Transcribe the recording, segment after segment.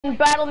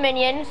Battle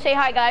Minion, say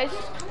hi guys.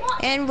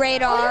 And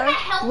radar.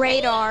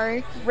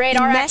 You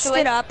messed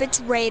it up, it's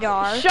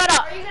radar. Shut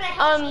up.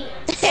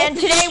 And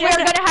today we're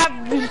gonna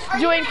have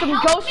doing some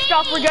ghost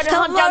stuff. We're gonna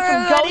hunt down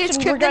some ghosts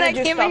and we're gonna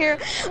do stuff. Here.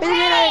 We're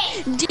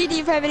gonna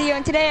DD5 video,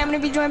 and today I'm gonna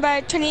be joined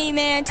by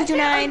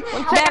Triniman229's,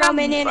 Battle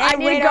Minion, and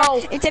radar.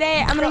 And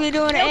today I'm gonna be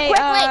doing a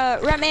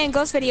Ratman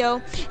ghost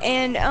video.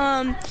 And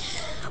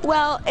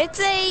well,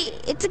 it's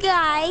a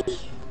guy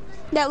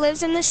that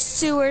lives in the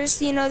sewers,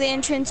 you know, the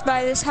entrance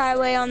by this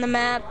highway on the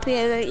map.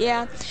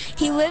 Yeah.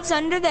 He lives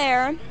under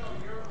there,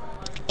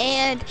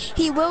 and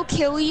he will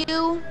kill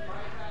you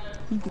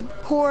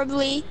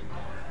horribly.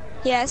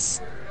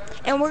 Yes.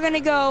 And we're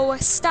gonna go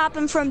stop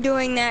him from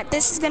doing that.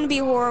 This is gonna be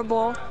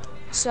horrible.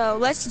 So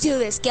let's do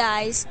this,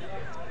 guys.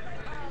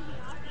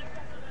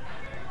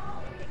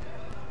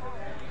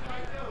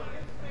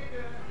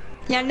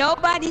 Now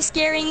nobody's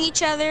scaring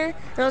each other,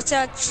 or else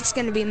that's just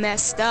gonna be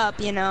messed up,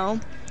 you know.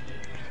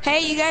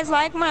 Hey, you guys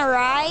like my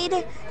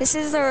ride? This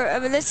is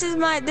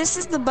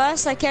the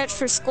bus I catch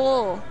for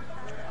school.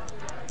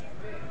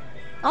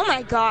 Oh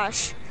my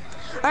gosh.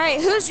 All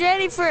right, who's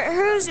ready for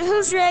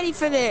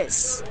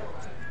this?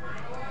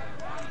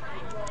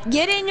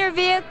 Get in your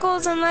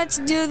vehicles and let's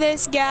do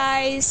this,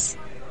 guys.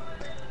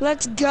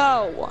 Let's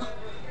go.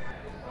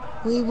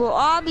 We will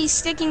all be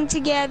sticking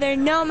together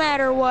no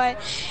matter what.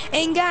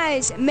 And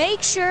guys,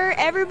 make sure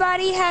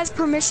everybody has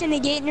permission to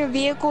get in your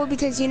vehicle,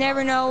 because you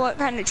never know what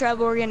kind of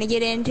trouble we're gonna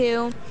get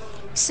into.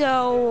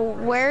 So,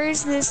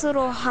 where's this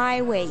little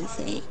highway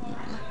thing?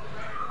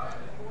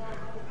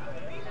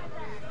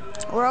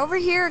 We're over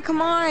here,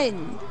 come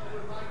on.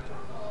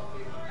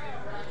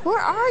 Where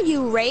are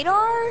you,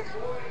 radar?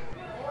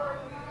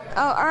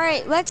 Oh,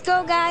 alright, let's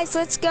go, guys,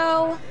 let's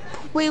go.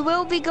 We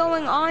will be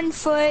going on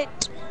foot.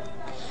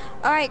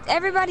 Alright,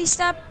 everybody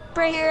stop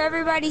right here.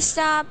 Everybody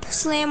stop.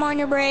 Slam on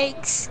your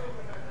brakes.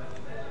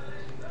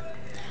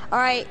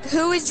 Alright,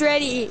 who is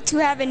ready to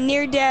have a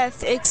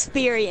near-death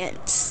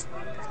experience?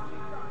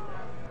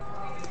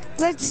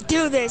 Let's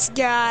do this,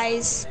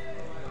 guys.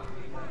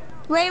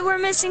 Wait, we're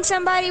missing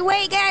somebody.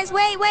 Wait, guys,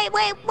 wait.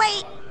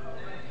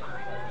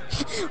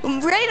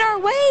 Radar,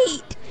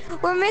 wait.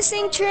 We're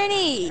missing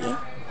Trini.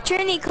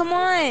 Trini, come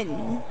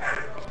on.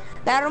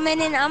 Battleman,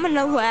 and I'm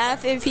gonna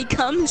laugh if he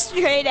comes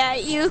straight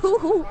at you.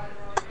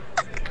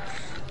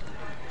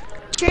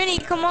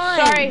 Trini, come on.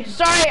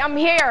 Sorry, I'm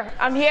here.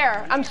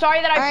 I'm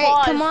sorry that I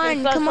paused.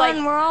 Come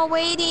on, we're all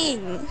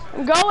waiting.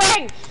 I'm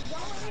going.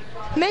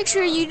 Make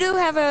sure you do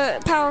have a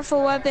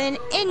powerful weapon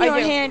in your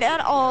hand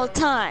at all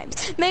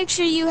times. Make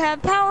sure you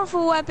have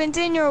powerful weapons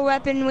in your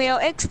weapon wheel,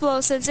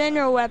 explosives in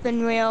your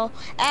weapon wheel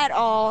at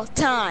all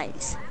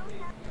times.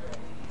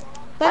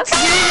 Let's do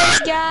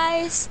this,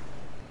 guys.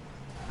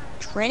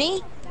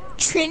 Trini,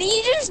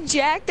 you just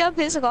jacked up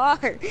his car.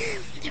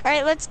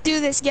 Alright, let's do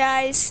this,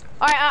 guys.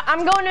 Alright,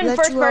 I'm going in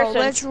first person.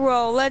 Let's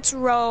roll. Let's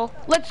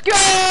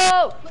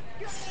go!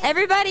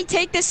 Everybody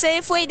take the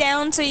safe way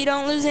down so you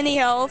don't lose any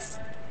health.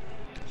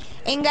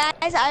 And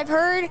guys, I've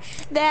heard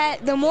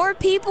that the more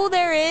people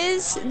there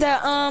is,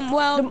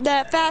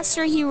 the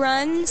faster he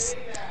runs.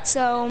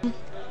 So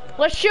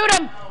let's shoot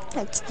him.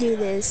 Let's do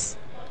this.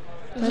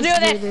 Let's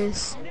do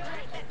this.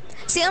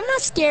 See, I'm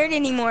not scared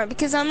anymore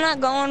because I'm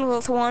not going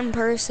with one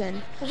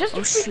person. Just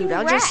oh shoot!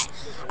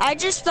 I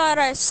just thought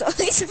I saw.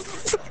 He's a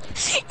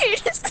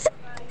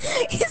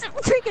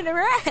freaking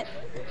rat.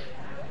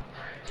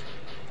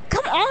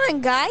 Come on,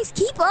 guys,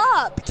 keep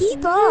up.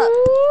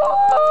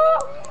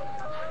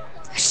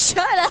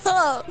 Shut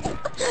up.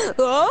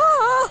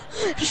 Oh.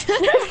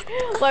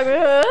 Like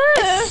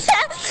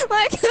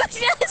who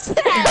does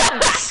that?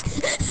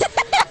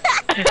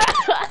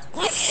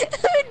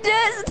 Who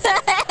does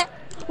that?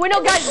 Wait,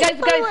 no,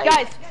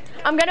 guys.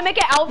 I'm gonna make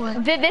an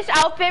outfit. This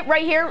outfit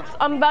right here,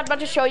 I'm about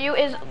to show you,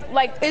 is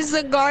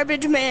the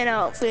garbage man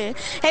outfit.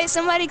 Hey,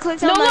 somebody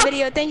clicked on my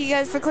video. Thank you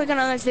guys for clicking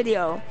on this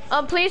video.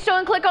 Please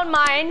don't click on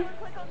mine.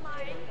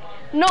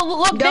 No,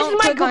 look, this is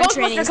my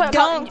Ghostbuster.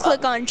 Don't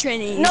click on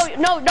Trini.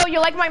 No, you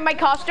like my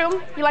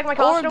costume? You like my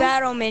costume? Or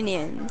Battle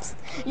Minions.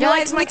 You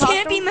like my costume?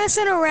 Can't be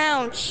messing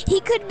around.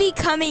 He could be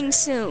coming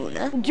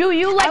soon. Do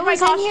you like my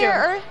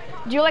costume?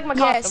 Do you like my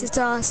costume? Yes, it's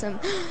awesome.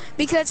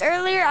 Because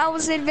earlier I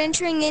was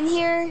adventuring in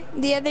here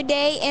the other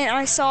day, and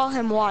I saw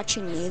him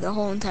watching me the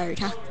whole entire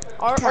time.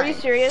 Are you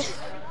serious?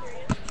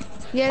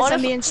 Yes,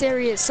 I'm being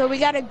serious. So we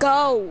gotta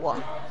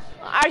go.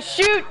 I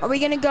shoot. Are we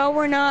gonna go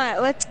or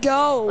not? Let's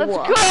go. Let's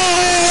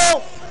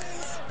go.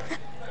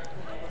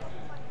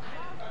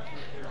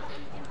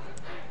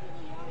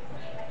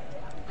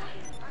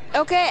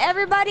 Okay,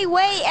 everybody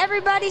wait.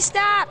 Everybody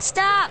stop.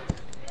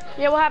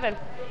 Yeah, what happened?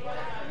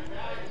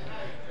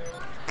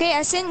 Okay,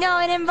 I sent y'all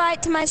an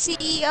invite to my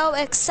CEO.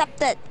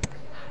 Accept it.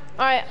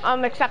 Alright,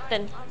 I'm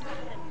accepting.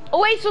 Oh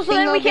wait, so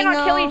then we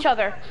cannot kill each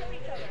other.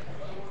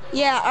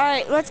 Yeah,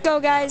 alright, let's go,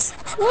 guys.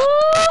 Woo!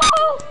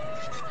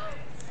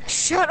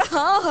 Shut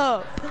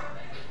up.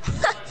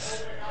 It's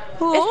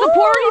the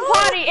porta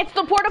potty. It's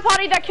the porta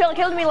potty that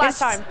killed me last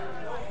time.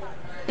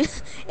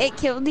 It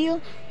killed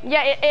you?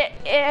 Yeah, it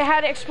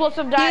had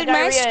explosive diarrhea. Dude,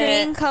 my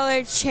screen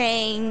color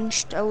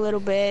changed a little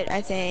bit,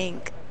 I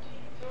think.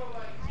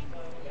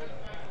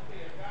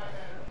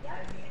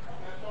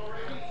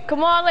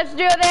 Come on, let's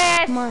do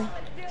this. Come on.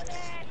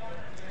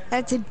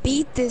 Let's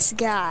beat this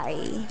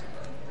guy.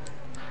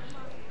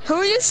 Who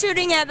are you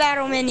shooting at,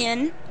 Battle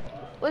Minion?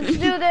 Let's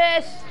do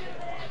this.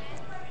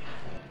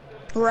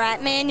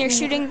 Ratman, you're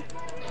shooting.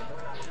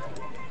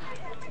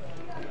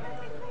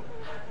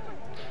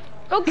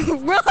 Okay.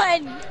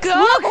 Run!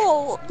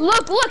 Go!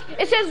 Look!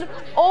 It says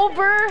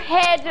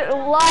overhead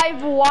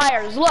live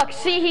wires. Look,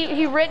 see,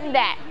 he written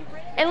that.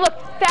 And look,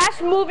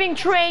 fast-moving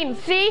train.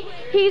 See,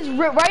 he's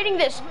writing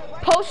this.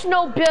 Post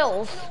no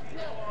bills.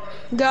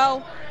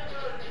 Go.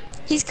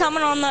 He's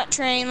coming on that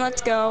train.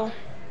 Let's go.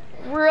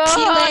 Run.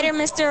 See you later,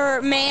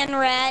 Mr. Man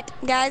Rat.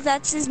 Guys,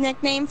 that's his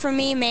nickname for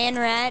me, Man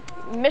Rat.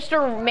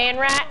 Mr. Man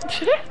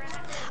Rat.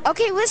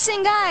 Okay,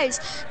 listen, guys.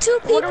 Two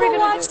people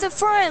watch the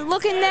front,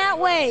 looking that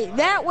way,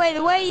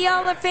 the way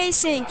y'all are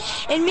facing,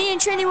 and me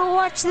and Trini will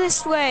watch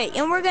this way,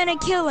 and we're gonna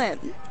kill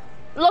him.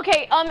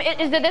 Okay,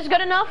 is this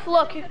good enough?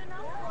 Look,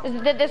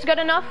 is this good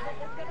enough?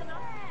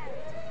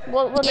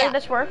 Will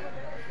this work?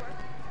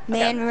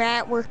 Man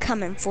Rat, we're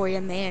coming for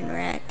you, Man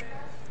Rat.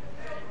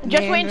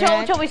 Just wait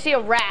until we see a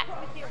rat.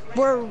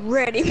 We're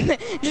ready.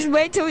 Just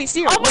wait till we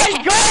see a rat. Oh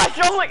my gosh!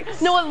 Oh my!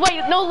 No,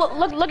 wait! No,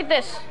 look at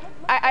this.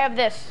 I have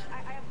this.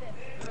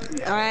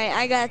 All right,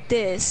 I got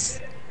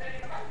this.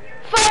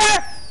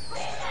 Fire!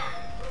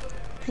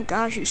 My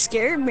gosh, you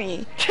scared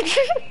me.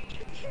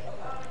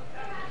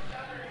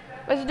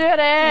 Let's do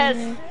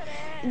this.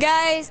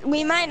 Guys,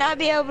 we might not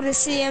be able to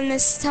see him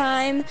this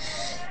time,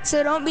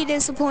 so don't be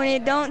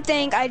disappointed. Don't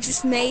think I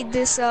just made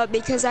this up,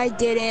 because I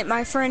didn't.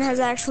 My friend has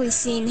actually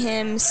seen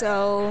him,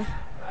 so.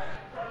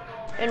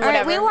 And all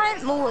right,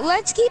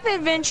 let's keep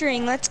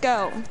adventuring. Let's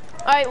go.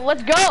 All right,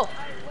 let's go.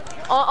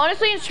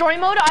 Honestly, in story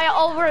mode, I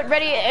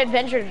already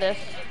adventured this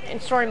in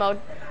story mode.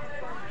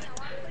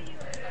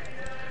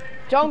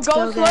 Don't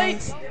go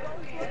late.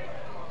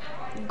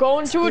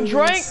 Going to a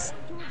drink.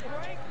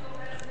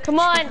 Come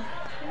on.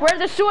 We're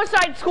the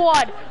Suicide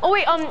Squad. Oh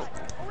wait,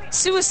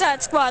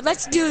 Suicide Squad.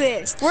 Let's do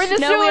this. We're the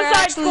Suicide Suicide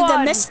actually Squad.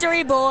 The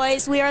Mystery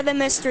Boys. We are the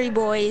Mystery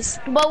Boys.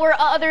 But we're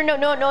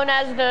known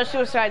as the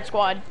Suicide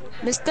Squad.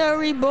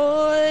 Mystery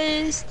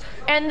Boys.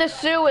 And the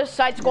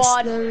Suicide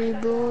Squad. Mystery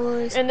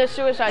Boys. And the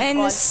Suicide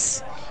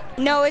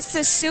Squad. No, it's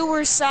the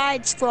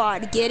Suicide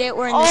Squad. Get it?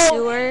 We're in the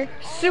sewer.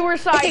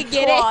 Suicide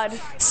Get Squad.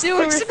 It?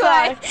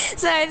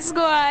 Suicide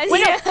Squad. Wait,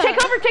 yeah. no,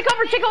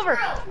 take over.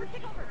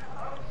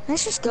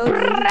 Let's just go.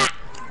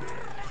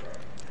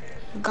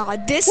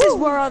 God, this is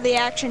where all the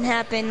action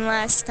happened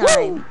last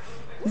time.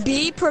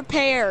 Be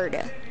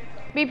prepared.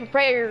 Be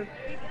prepared.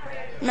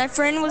 My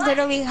friend was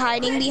literally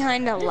hiding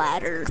behind a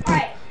ladder.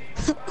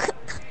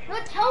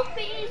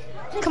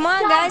 Come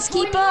on, guys,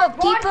 keep up.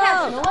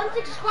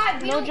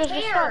 No, just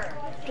stop.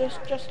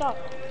 Just stop.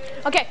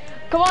 Okay,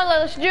 come on,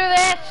 let's do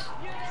this.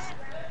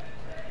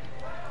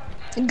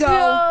 Go.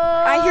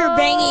 I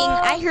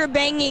hear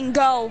banging.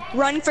 Go.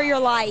 Run for your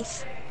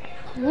life.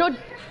 No,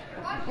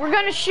 we're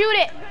gonna shoot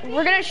it.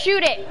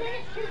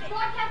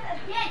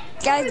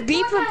 Guys,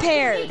 be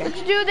prepared.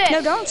 Let's do this.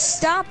 No, don't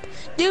stop.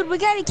 Dude, we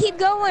gotta keep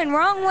going.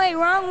 Wrong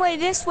way.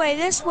 This way.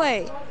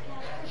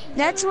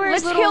 That's where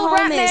his little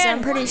home is,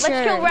 I'm pretty sure.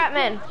 Let's kill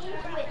Ratman.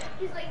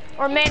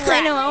 Or Man Rat.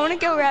 I know, I want to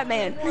kill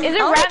Ratman. Is it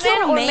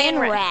Ratman or Man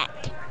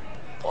Rat?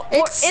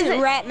 It's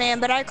Ratman,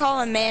 but I call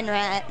him Man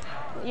Rat.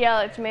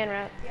 Yeah, it's Man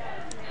Rat.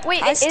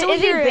 Wait, is he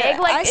big?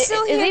 Like, is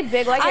he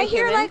big like a human? I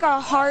hear like a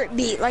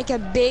heartbeat, like a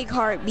big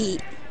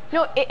heartbeat.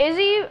 No, is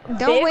he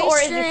big or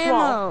is he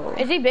small?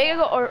 Is he big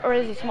or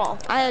is he small?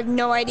 I have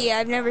no idea.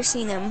 I've never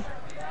seen him.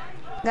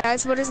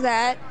 Guys, what is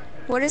that?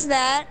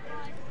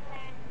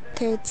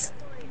 Okay, it's...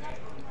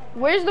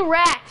 Where's the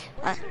rat?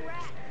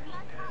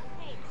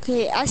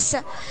 Okay,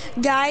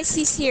 guys,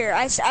 he's here.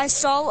 I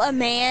saw a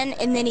man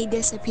and then he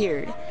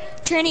disappeared.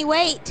 Trini,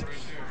 wait.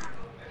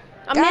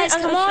 Guys,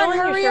 come on,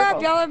 hurry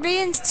up. Y'all are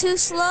being too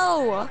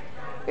slow.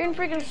 Being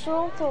freaking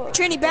slow.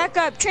 Trini,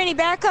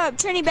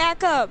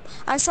 back up.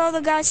 I saw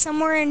the guy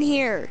somewhere in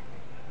here.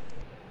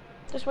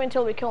 Just wait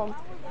until we kill him.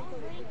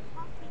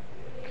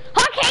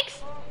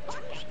 Hotcakes!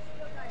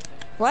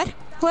 What?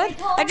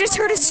 I just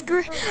heard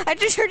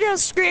y'all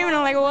screaming.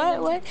 I'm like,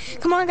 what?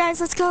 Come on,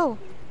 guys, let's go.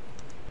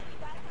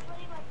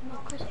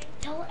 Chris,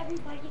 tell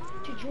everybody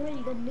to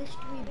join the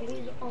Mystery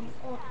Boys off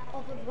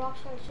of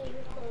Rockstar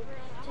Silver Club.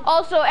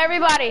 Also,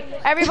 everybody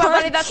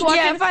that's watching.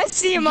 Yeah, if I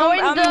see him,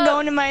 I'm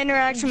going to my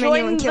interaction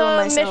menu and kill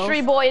myself. Join the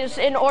Mystery Boys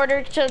in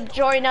order to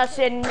join us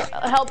and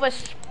help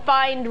us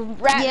find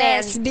Ratman.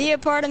 Yes, be a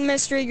part of the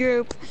mystery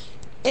group.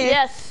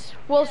 Yes,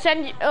 we'll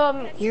send you.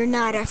 You're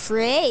not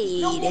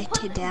afraid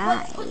to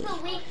die. Put the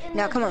link in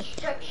no, the come on.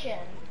 description.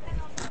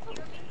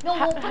 No,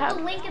 we'll put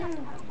the link in the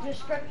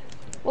description.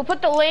 We'll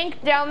put the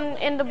link down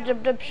in the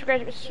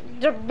description.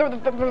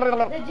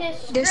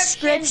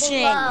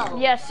 Description. Below.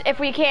 Yes, if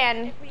we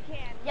can.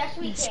 Yes,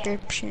 we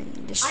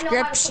can.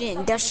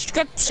 Description.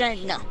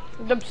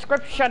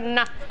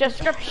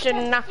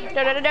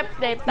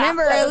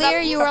 Remember earlier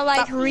you were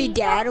like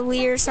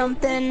redaddly or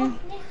something?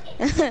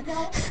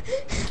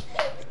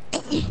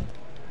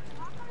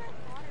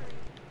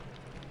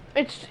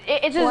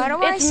 Why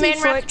do I see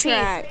foot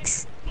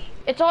tracks?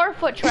 It's our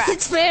foot tracks.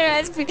 It's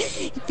Manrat's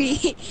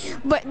feet.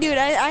 But dude,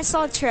 I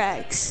saw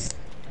tracks.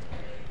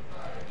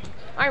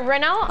 Alright, right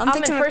now I'm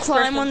in gonna first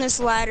climb person. on this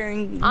ladder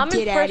and I'm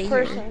get in out first of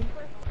person. here.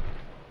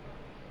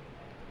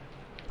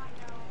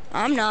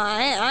 I'm not.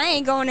 I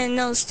ain't going in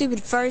no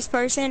stupid first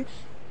person.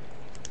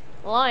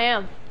 Well, I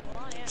am.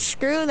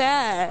 Screw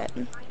that.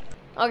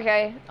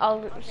 Okay,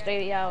 I'll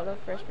stay out of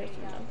first person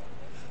then.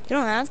 You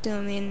don't have to.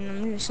 I mean,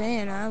 I'm just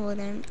saying I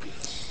wouldn't.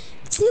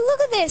 See, look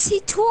at this. He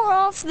tore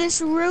off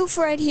this roof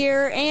right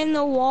here and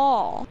the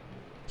wall.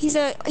 He's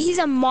a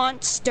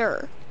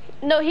monster.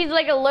 No, he's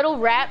like a little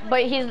rat,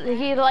 but he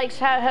like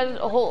has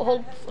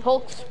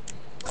Hulk's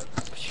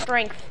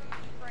strength.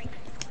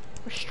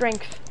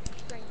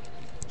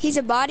 He's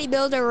a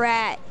bodybuilder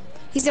rat.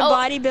 He's a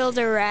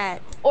bodybuilder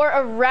rat. Or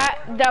a rat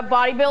that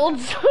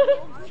bodybuilds.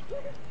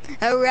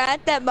 A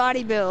rat that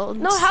bodybuilds.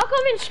 No, how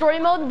come in story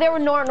mode there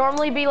would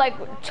normally be like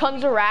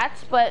tons of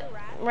rats, but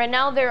right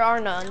now there are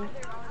none?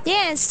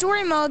 Yeah, in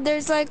story mode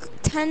there's like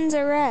tons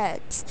of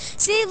rats.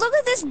 See, look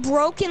at this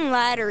broken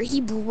ladder.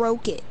 He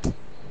broke it.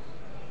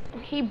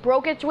 He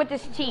broke it with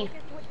his teeth.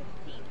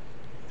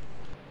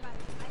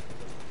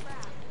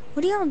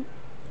 What are you?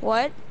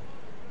 What?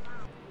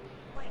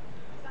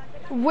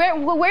 Where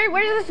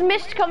does this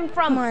mist come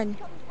from? Come on.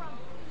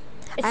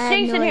 It I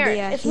stinks have no in here.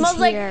 idea. It He's smells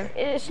like here.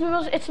 it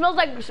smells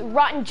like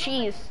rotten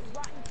cheese.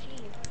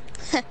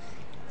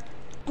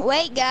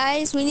 Wait,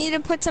 guys, we need to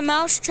put some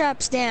mouse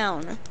traps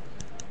down.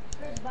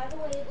 By the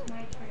way, it's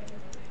my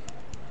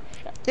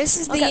turn. This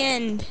is the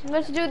end.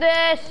 Let's do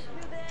this.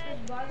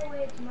 By the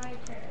way, it's my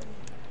turn.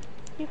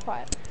 Be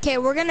quiet. Okay,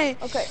 we're gonna.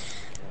 Okay.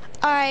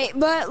 Alright,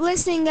 but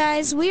listen,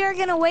 guys, we are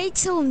gonna wait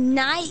till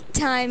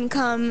nighttime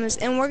comes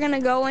and we're gonna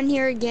go in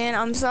here again.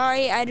 I'm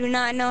sorry, I do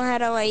not know how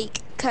to like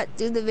cut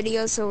through the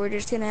video, so we're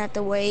just gonna have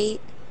to wait.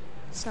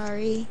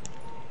 Sorry.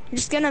 I'm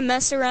just gonna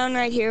mess around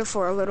right here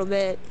for a little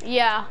bit.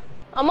 Yeah.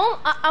 I'm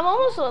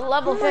almost at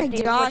level 50. Oh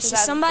my gosh, is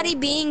somebody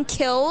being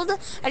killed?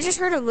 I just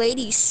heard a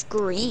lady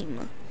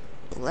scream.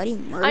 Bloody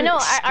murder. I know,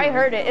 I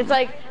heard it. It's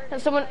like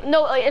someone,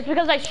 no, it's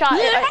because I shot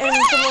it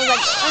and someone was like,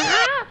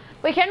 uh-huh.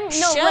 Wait,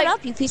 Shut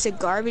up, you piece of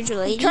garbage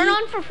lady. Turn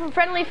on for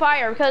friendly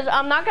fire, because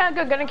I'm not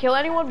gonna kill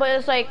anyone, but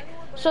it's like,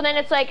 so then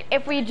it's like,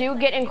 if we do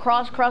get in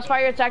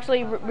crossfire, it's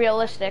actually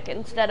realistic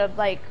instead of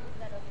like.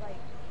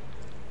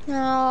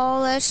 No,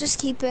 let's just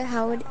keep it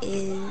how it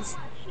is.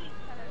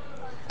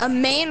 A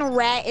main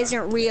rat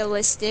isn't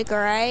realistic,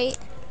 alright?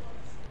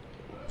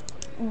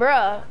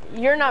 Bruh,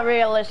 you're not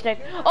realistic.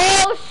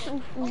 Oh,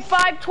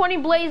 520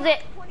 blaze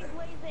it.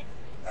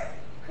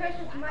 Chris,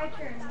 it's my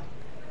turn.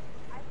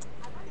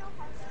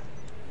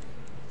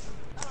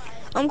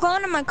 I'm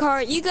going to my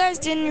car. You guys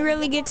didn't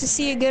really get to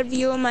see a good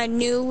view of my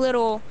new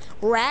little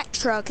rat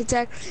truck. It's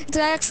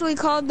actually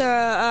called the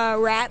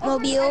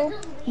Ratmobile,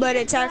 but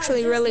it's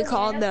actually really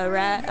called the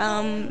Rat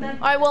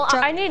Alright, well,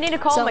 truck. I need to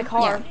call my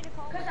car.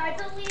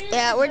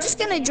 Yeah, we're just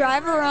gonna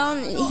drive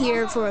around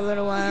here for a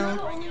little while.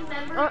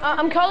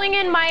 I'm calling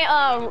in my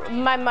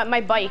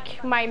my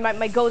bike,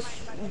 my ghost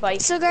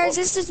bike. So guys,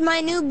 this is my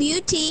new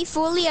beauty,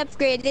 fully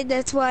upgraded.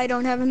 That's why I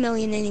don't have 1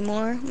 million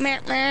anymore.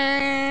 This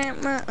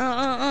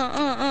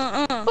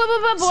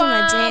is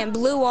my jam,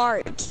 Blue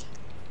Arc.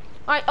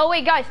 Alright, oh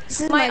wait, guys.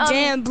 This is my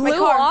jam,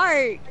 Blue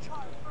Arc.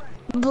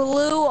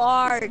 Blue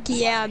Arc,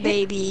 yeah,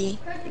 baby,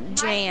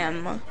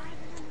 jam.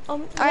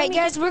 Alright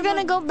guys, we're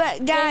gonna go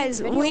back.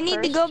 Guys, we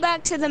need to go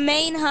back to the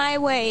main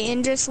highway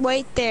and just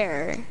wait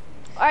there.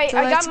 Alright, So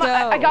I got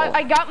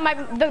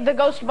the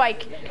ghost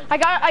bike. I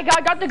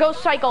got the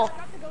ghost cycle.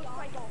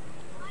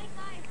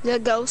 The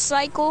ghost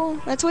cycle?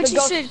 That's what you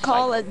should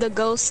call it, the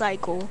ghost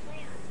cycle.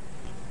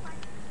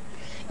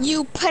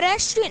 You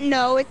pedestrian,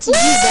 no, it's you,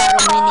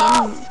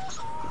 battle minion.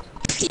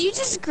 You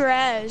just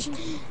crashed.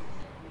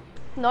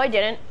 No, I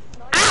didn't.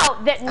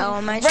 Ow!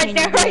 Oh, my right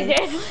there, I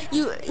did.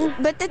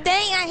 But the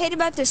thing I hate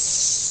about this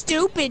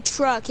stupid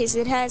truck is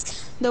it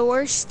has the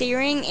worst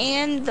steering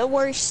and the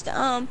worst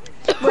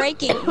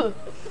braking,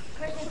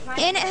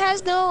 and it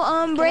has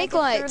no brake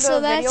lights, so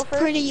that's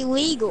pretty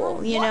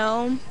illegal, you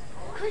know.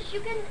 Chris,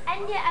 you can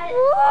end it at.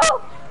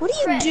 What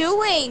are you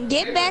doing?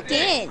 Get back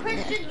in.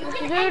 Chris, you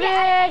can end it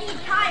at any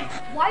time.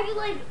 Why you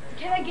like?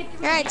 Can I get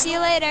through? All right, see you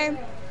later.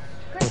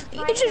 Chris,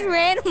 You just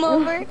ran him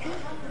over.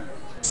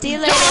 See you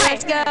later.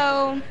 Let's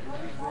go.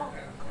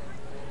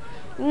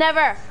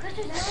 Never.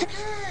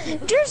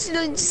 Just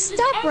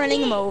stop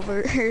running him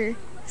over.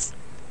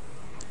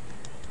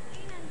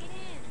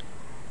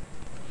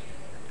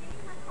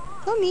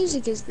 What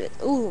music is this?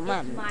 Ooh,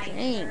 my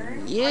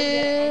brain.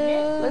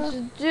 Yeah. Let's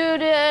do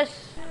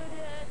this.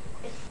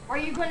 Are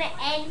you gonna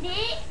end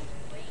it?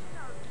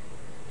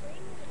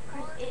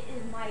 Chris, it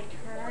is my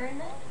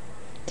turn.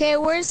 Okay,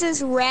 where's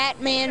this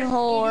rat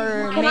manhole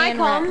or Can I man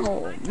come? rat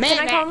hole? Can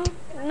I come?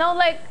 No,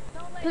 like.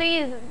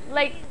 please,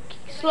 like,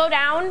 slow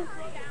down.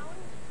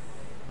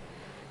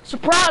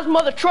 Surprise,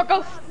 mother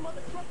trucker.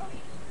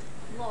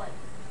 What?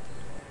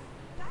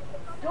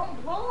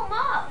 Don't blow him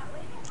up.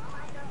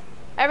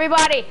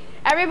 Everybody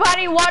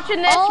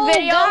watching this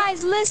video. Oh,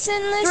 guys,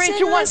 listen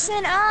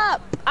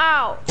up.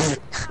 Ow,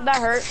 that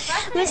hurt.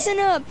 Listen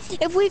up.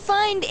 If we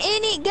find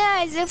any,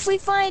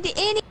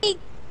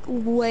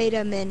 wait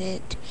a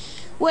minute.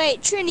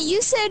 Wait, Trini,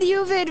 you said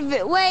you've wait.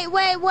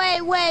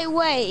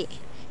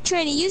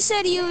 Trini, you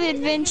said you've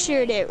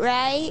adventured it,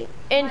 right?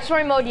 In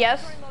story mode,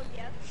 yes.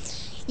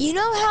 You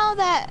know how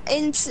that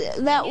in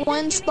that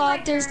one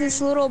spot there's this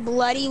little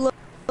bloody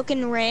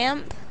looking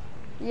ramp?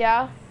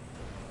 Yeah.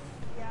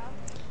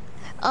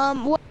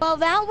 Well,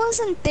 that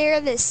wasn't there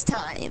this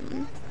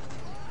time.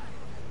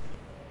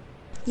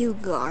 You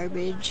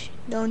garbage.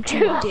 Don't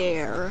you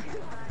dare.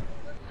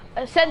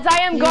 Since I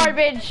am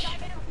garbage.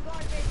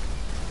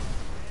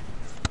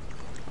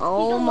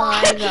 Oh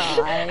my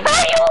god. How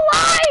are you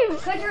alive?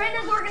 Because you're in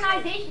this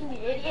organization, you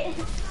idiot.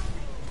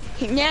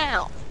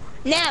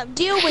 Now,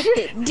 deal with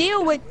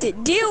it.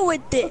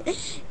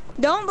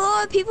 Don't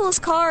blow up people's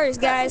cars,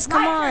 guys.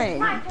 Come on. It's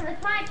my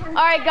turn.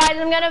 Alright, guys,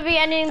 I'm gonna be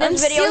ending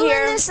this video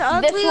here. This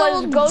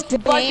was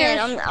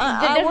Ghostbusters.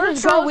 I work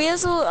for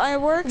Weasel. I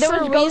work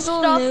for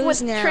Weasel News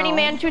with now.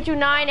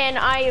 Triniman229, and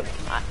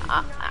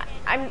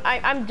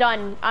I'm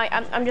done.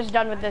 I'm just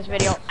done with this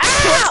video.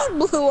 Ow!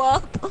 Blew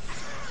up. Oh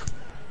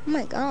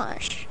my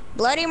gosh.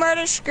 Bloody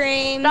murder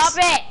screams.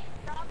 Stop it!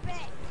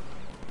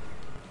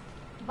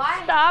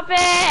 Bye. Stop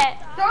it!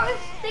 Throw this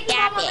sticky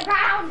bomb on the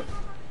ground.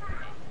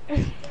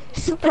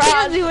 What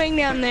are you doing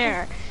down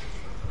there?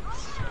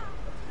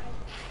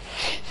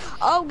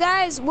 Oh,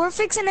 guys, we're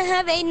fixing to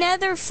have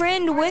another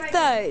friend with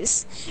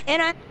us.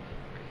 And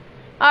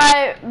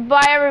Alright,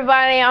 bye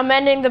everybody. I'm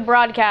ending the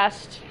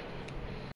broadcast.